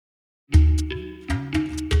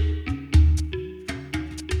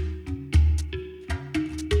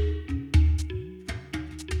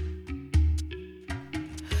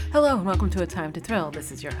Hello and welcome to A Time to Thrill.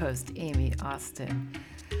 This is your host, Amy Austin.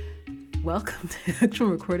 Welcome to the actual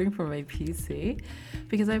recording from my PC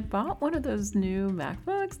because I bought one of those new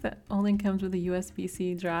MacBooks that only comes with a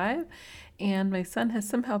USB-C drive, and my son has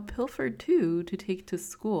somehow pilfered two to take to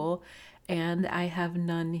school, and I have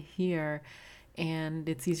none here, and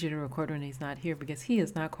it's easier to record when he's not here because he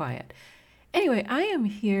is not quiet. Anyway, I am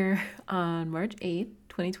here on March 8th,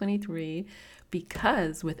 2023,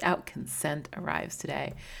 because Without Consent arrives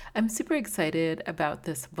today. I'm super excited about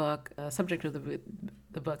this book. The subject of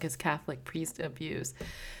the book is Catholic priest abuse,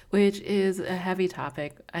 which is a heavy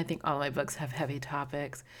topic. I think all my books have heavy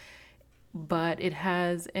topics, but it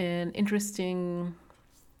has an interesting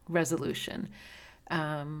resolution.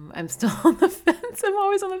 I'm still on the fence. I'm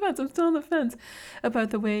always on the fence. I'm still on the fence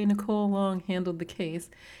about the way Niciole Long handled the case,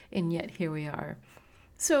 and yet here we are.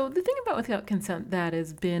 So the thing about Without Consent that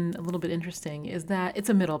has been a little bit interesting is that it's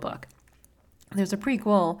a middle book. There's a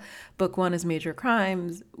prequel. Book one is Major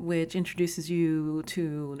Crimes, which introduces you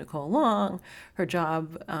to Niciole Long, her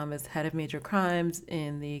job as head of major crimes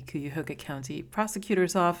in the Cuyahoga County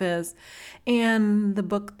Prosecutor's Office. And the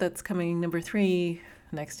book that's coming, number 3,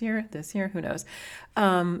 next year, this year, who knows,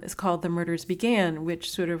 is called The Murders Began,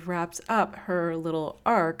 which sort of wraps up her little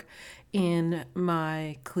arc in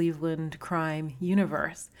my Cleveland crime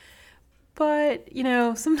universe. But, you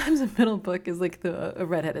know, sometimes a middle book is like a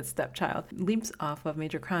redheaded stepchild. It leaps off of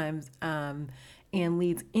Major Crimes and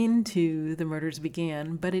leads into The Murders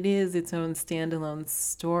Began, but it is its own standalone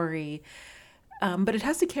story. But it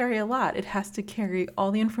has to carry a lot. It has to carry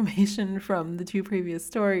all the information from the 2 previous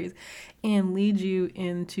stories and lead you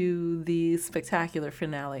into the spectacular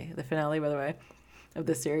finale. The finale, by the way, of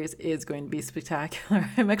this series is going to be spectacular.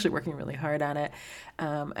 I'm actually working really hard on it.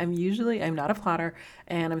 I'm not a plotter,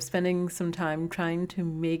 and I'm spending some time trying to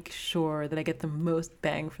make sure that I get the most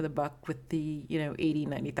bang for the buck with the 80,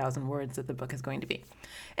 90,000 words that the book is going to be.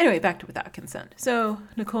 Anyway, back to Without Consent. So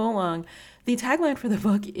Niciole Long, the tagline for the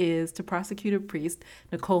book is, to prosecute a priest,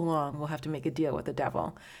 Niciole Long will have to make a deal with the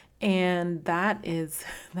devil. And that is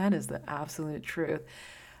the absolute truth.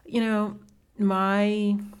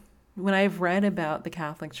 When I've read about the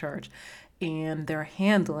Catholic Church and their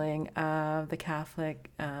handling of the Catholic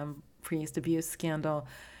priest abuse scandal,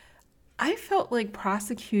 I felt like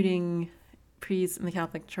prosecuting priests in the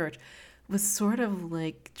Catholic Church was sort of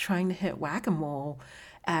like trying to hit whack-a-mole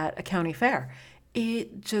at a county fair.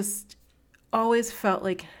 It just always felt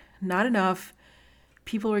like not enough.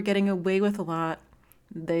 People were getting away with a lot.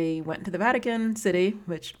 They went to the Vatican City,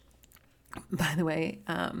 which, by the way,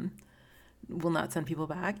 will not send people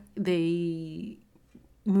back. They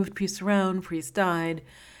moved priests around. Priests died.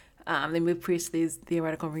 They moved priests to these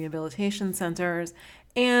theoretical rehabilitation centers.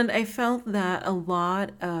 And I felt that a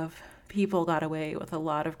lot of people got away with a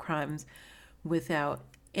lot of crimes without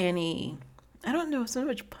any, I don't know, so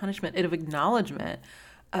much punishment, of acknowledgement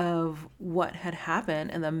of what had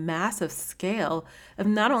happened and the massive scale of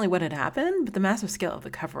not only what had happened, but the massive scale of the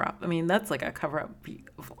cover-up. I mean, that's like a cover-up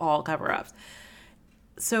of all cover-ups.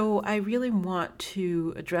 So I really want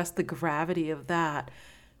to address the gravity of that.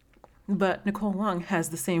 But Niciole Long has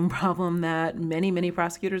the same problem that many, many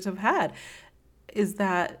prosecutors have had, is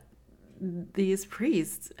that these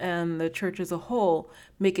priests and the church as a whole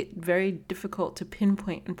make it very difficult to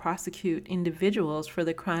pinpoint and prosecute individuals for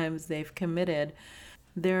the crimes they've committed.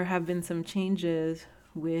 There have been some changes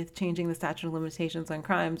with changing the statute of limitations on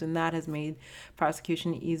crimes, and that has made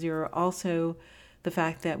prosecution easier. Also, the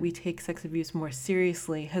fact that we take sex abuse more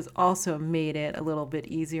seriously has also made it a little bit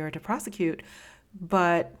easier to prosecute,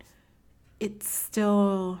 but it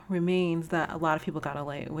still remains that a lot of people got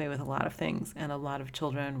away with a lot of things, and a lot of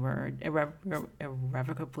children were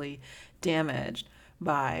irrevocably damaged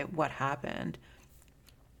by what happened.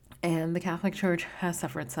 And the Catholic Church has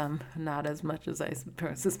suffered some, not as much as I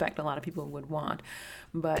suspect a lot of people would want,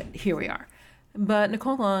 but here we are. But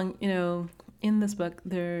Niciole Long, in this book,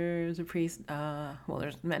 there's a priest,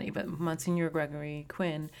 there's many, but Monsignor Gregory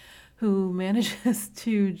Quinn, who manages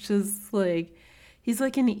to just he's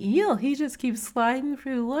like an eel. He just keeps sliding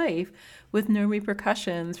through life with no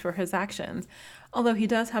repercussions for his actions. Although he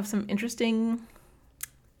does have some interesting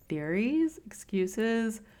theories,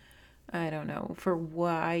 excuses, I don't know, for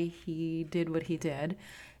why he did what he did.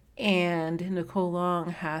 And Niciole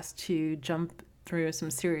Long has to jump through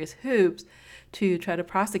some serious hoops to try to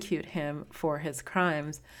prosecute him for his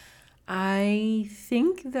crimes. I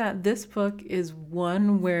think that this book is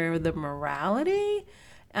one where the morality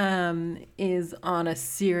is on a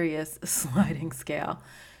serious sliding scale.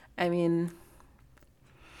 I mean,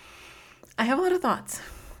 I have a lot of thoughts.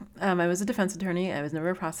 I was a defense attorney. I was never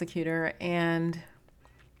a prosecutor, and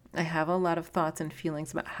I have a lot of thoughts and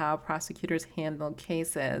feelings about how prosecutors handle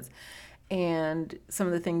cases. And some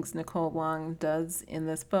of the things Niciole Long does in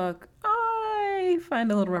this book, I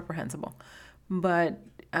find a little reprehensible. But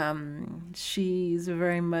she's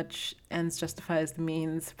very much ends justifies the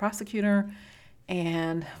means prosecutor,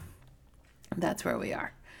 and that's where we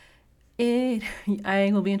are.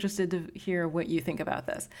 I will be interested to hear what you think about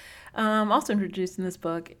this. Also introduced in this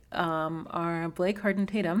book are Blake Hardin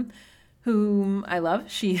Tatum, whom I love.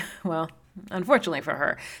 Unfortunately for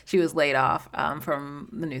her, she was laid off from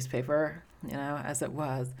the newspaper, as it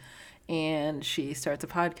was. And she starts a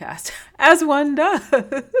podcast, as one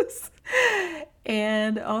does.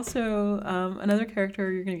 And also, another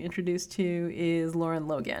character you're going to get introduced to is Lauren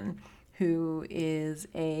Logan, who is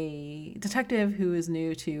a detective who is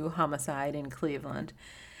new to homicide in Cleveland.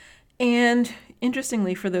 And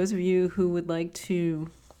interestingly, for those of you who would like to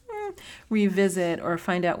revisit or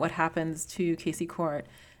find out what happens to Casey Court,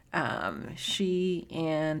 she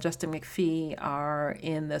and Justin McPhee are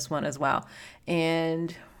in this one as well.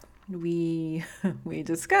 And we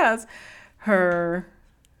discuss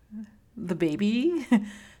the baby,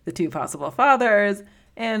 the two possible fathers,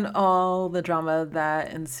 and all the drama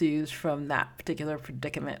that ensues from that particular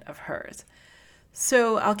predicament of hers.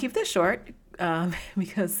 So I'll keep this short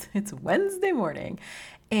because it's Wednesday morning,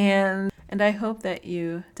 and I hope that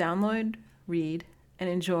you download, read, and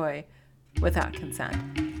enjoy Without Consent.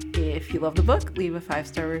 If you love the book, leave a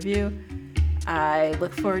 5-star review. I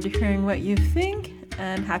look forward to hearing what you think,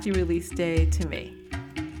 and happy release day to me.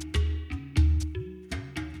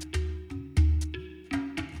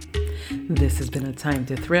 This has been A Time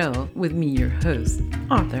to Thrill with me, your host,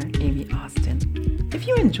 author Aime Austin. If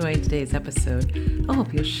you enjoyed today's episode, I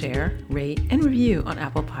hope you'll share, rate, and review on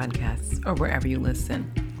Apple Podcasts or wherever you listen.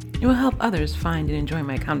 It will help others find and enjoy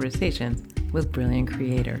my conversations with brilliant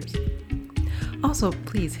creators. Also,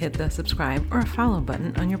 please hit the subscribe or follow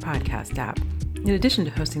button on your podcast app. In addition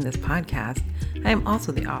to hosting this podcast, I am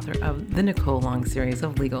also the author of the Niciole Long series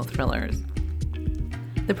of legal thrillers.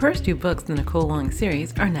 The first 2 books in the Niciole Long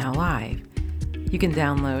series are now live. You can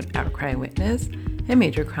download Outcry Witness and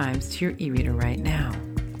Major Crimes to your e-reader right now.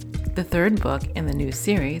 The 3rd book in the new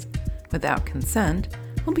series, Without Consent,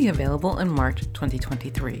 will be available in March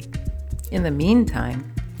 2023. In the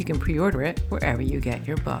meantime, you can pre-order it wherever you get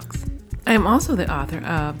your books. I am also the author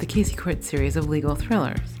of the Casey Court series of legal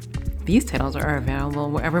thrillers. These titles are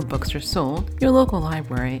available wherever books are sold, your local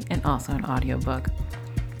library, and also an audiobook.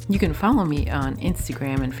 You can follow me on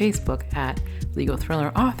Instagram and Facebook at Legal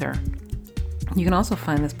Thriller Author. You can also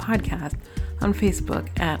find this podcast on Facebook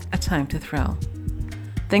at A Time to Thrill.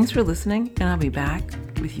 Thanks for listening, and I'll be back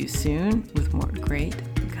with you soon with more great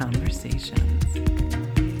conversations.